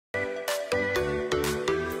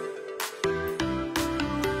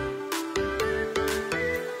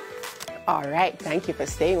All right, thank you for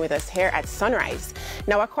staying with us here at Sunrise.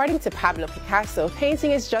 Now, according to Pablo Picasso,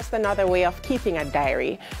 painting is just another way of keeping a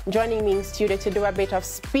diary. Joining me in studio to do a bit of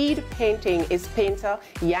speed painting is painter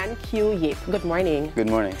Angellique Yip. Good morning. Good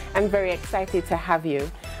morning. I'm very excited to have you.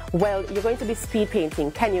 Well, you're going to be speed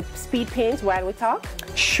painting. Can you speed paint while we talk?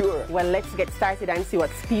 Sure. Well, let's get started and see what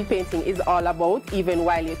speed painting is all about, even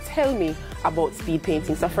while you tell me about speed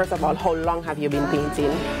painting. So first of all, how long have you been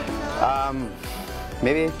painting?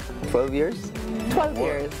 Maybe 12 years. 12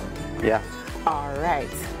 years? Yeah. All right.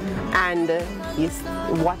 And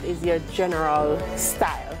what is your general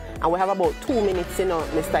style? And we have about 2 minutes, you know,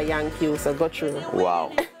 Mr. Angellique, so go through.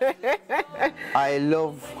 Wow. I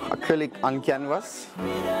love acrylic on canvas,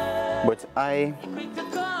 but I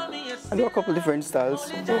do a couple different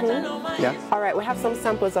styles. Yeah. All right, we have some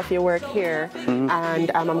samples of your work here,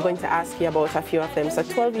 and I'm going to ask you about a few of them. So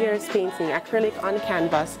 12 years painting acrylic on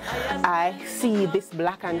canvas. I see this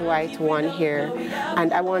black and white one here,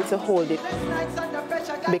 and I want to hold it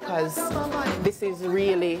because this is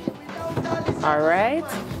really, all right.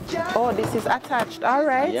 Oh, this is attached, all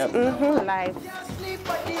right. Yep. Live.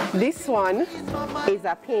 This one is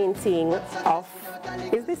a painting of,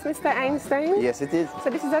 is this Mr. Einstein? Yes, it is. So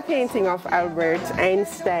this is a painting of Albert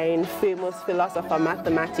Einstein, famous philosopher,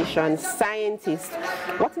 mathematician, scientist.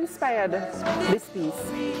 What inspired this piece?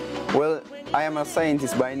 Well, I am a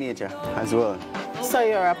scientist by nature as well. So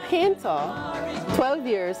you're a painter, 12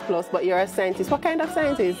 years plus, but you're a scientist. What kind of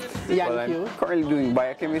scientist, Well, I'm currently doing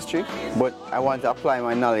biochemistry, but I want to apply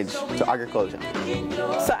my knowledge to agriculture.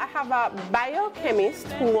 So I have a biochemist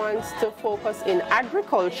who wants to focus in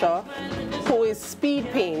agriculture, who is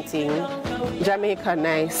speed painting. Jamaica,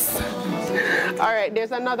 nice. All right,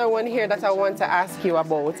 there's another one here that I want to ask you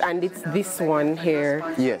about, and it's this one here.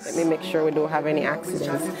 Yes. Let me make sure we don't have any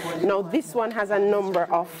accidents. Now, this one has a number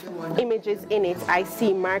of images in it. I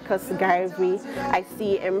see Marcus Garvey, I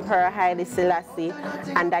see Emperor Haile Selassie,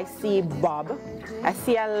 and I see Bob. I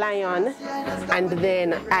see a lion, and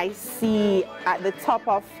then I see at the top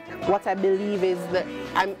of what I believe is the,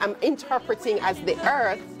 I'm interpreting as the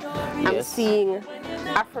earth. I'm Yes. seeing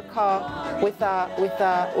Africa with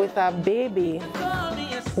a baby.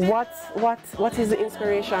 What is the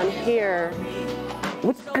inspiration here?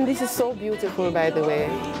 And this is so beautiful, by the way.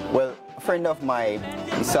 Well, a friend of mine,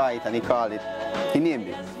 he saw it and he named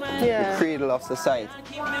it. Yeah. The cradle of society.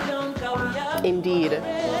 Indeed.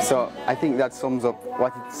 So I think that sums up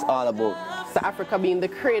what it's all about. So Africa being the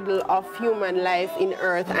cradle of human life in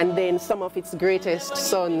earth, and then some of its greatest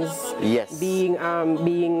sons Yes. being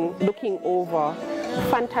looking over.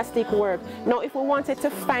 Fantastic work. Now, if we wanted to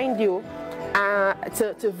find you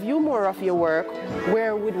to view more of your work,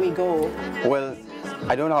 where would we go? Well,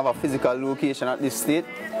 I don't have a physical location at this state,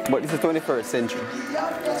 but it's the 21st century.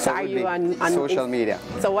 So are you on social media?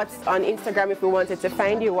 So what's on Instagram if we wanted to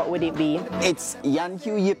find you? What would it be? It's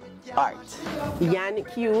Angellique Yip Art.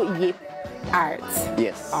 Angellique Yip Art.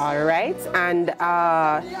 Yes. All right. And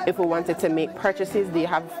if we wanted to make purchases, do you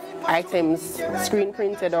have items screen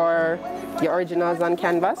printed or your originals on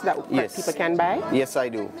canvas that Yes. people can buy? Yes, I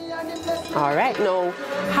do. All right. Now,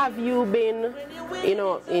 have you been, you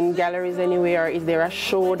know, in galleries anywhere? Is there a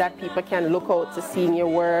show that people can look out to seeing your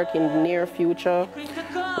work in the near future?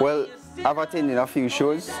 Well, I've attended a few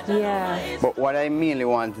shows. Yeah. But what I mainly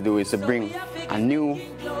want to do is to bring a new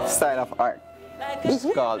style of art. It's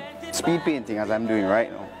called speed painting, as I'm doing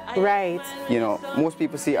right now. Right. You know, most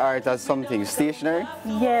people see art as something stationary.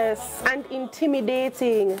 Yes. And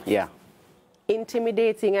intimidating. Yeah.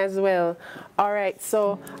 Intimidating as well. All right,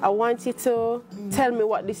 so I want you to tell me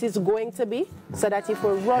what this is going to be, so that if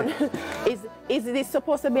we run, is this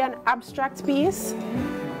supposed to be an abstract piece?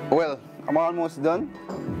 Well, I'm almost done,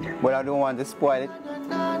 but I don't want to spoil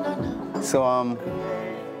it. So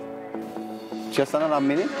just another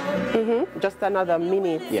minute. Just another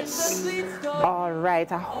minute. Yes. All right,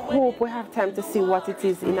 I hope we have time to see what it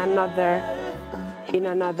is in another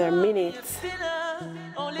minute.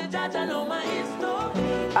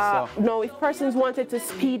 No, if persons wanted to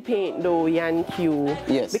speed paint though, Angellique,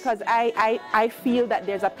 Yes. because I feel that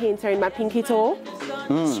there's a painter in my pinky toe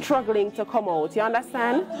struggling to come out, you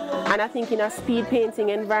understand? And I think in a speed painting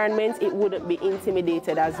environment, it wouldn't be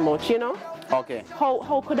intimidated as much, you know? Okay.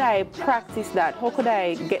 How could I practice that? How could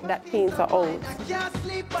I get that painter out?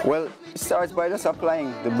 Well, it starts by just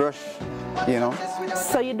applying the brush, you know.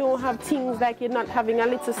 So you don't have things like you're not having a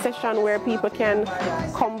little session where people can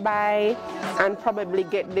come by and probably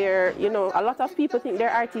get their, you know, a lot of people think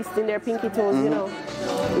they're artists in their pinky toes, you know,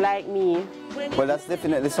 like me. Well, that's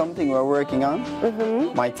definitely something we're working on.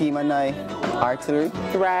 My team and I, artillery.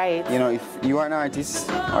 Right. You know, if you are an artist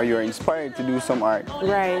or you're inspired to do some art,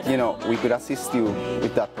 right. You know, we could assist you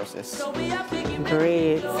with that process.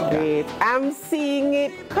 Great, great. I'm seeing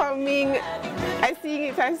it coming. I'm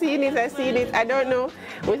seeing it. I don't know.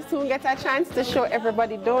 We'll soon get a chance to show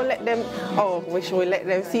everybody. Don't let them. Oh, we should let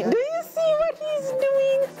them see. Do you see what he's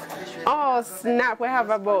doing? Oh snap! We have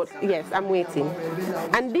about. Yes, I'm waiting.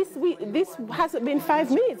 And this hasn't been 5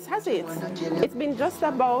 minutes, has it? It's been just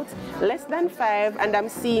about less than 5, and I'm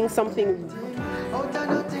seeing something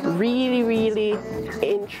really, really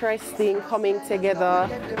interesting coming together.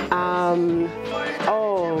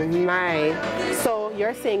 Oh my. So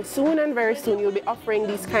you're saying soon and very soon you'll be offering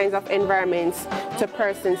these kinds of environments to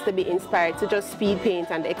persons to be inspired to just speed paint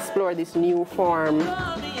and explore this new form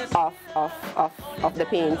of the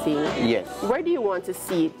painting. Yes. Where do you want to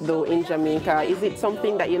see it though in Jamaica? Is it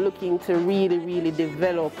something that you're looking to really, really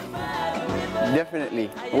develop? Definitely.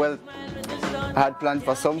 Well, I had planned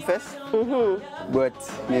for some fest, but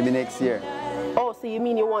maybe next year. Oh, so you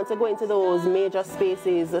mean you want to go into those major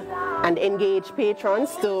spaces and engage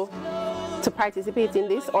patrons to participate in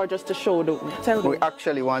this, or just to show the... Tell me. We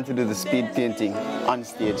actually want to do the speed painting on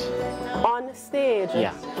stage. On stage?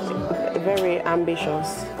 Yeah. Very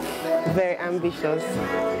ambitious. Very ambitious.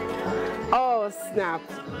 Oh snap.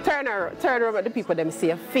 Turn around at the people them see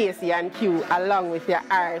a face and cue along with your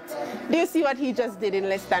art. Do you see what he just did in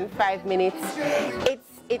less than 5 minutes?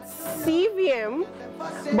 It's CVM,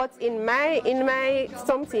 but in my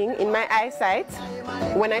eyesight,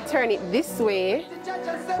 when I turn it this way,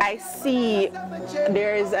 I see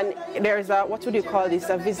there's a what would you call this?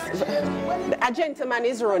 A gentleman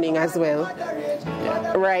is running as well,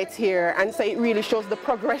 right here, and so it really shows the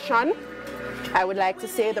progression. I would like to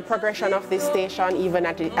say the progression of this station, even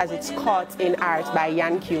as it's caught in art by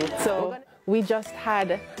Yankee. So we just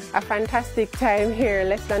had a fantastic time here,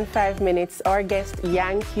 less than 5 minutes. Our guest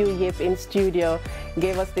Yankee Yip in studio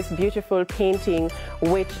gave us this beautiful painting,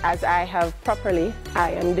 which I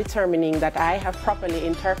am determining that I have properly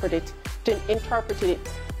interpreted it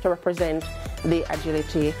to represent the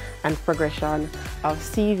agility and progression of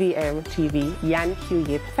CVM TV. Yankee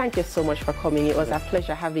Yip, thank you so much for coming. It was a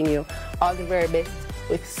pleasure having you. All the very best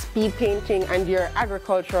with speed painting and your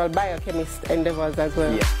agricultural biochemist endeavors as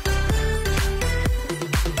well. Yeah.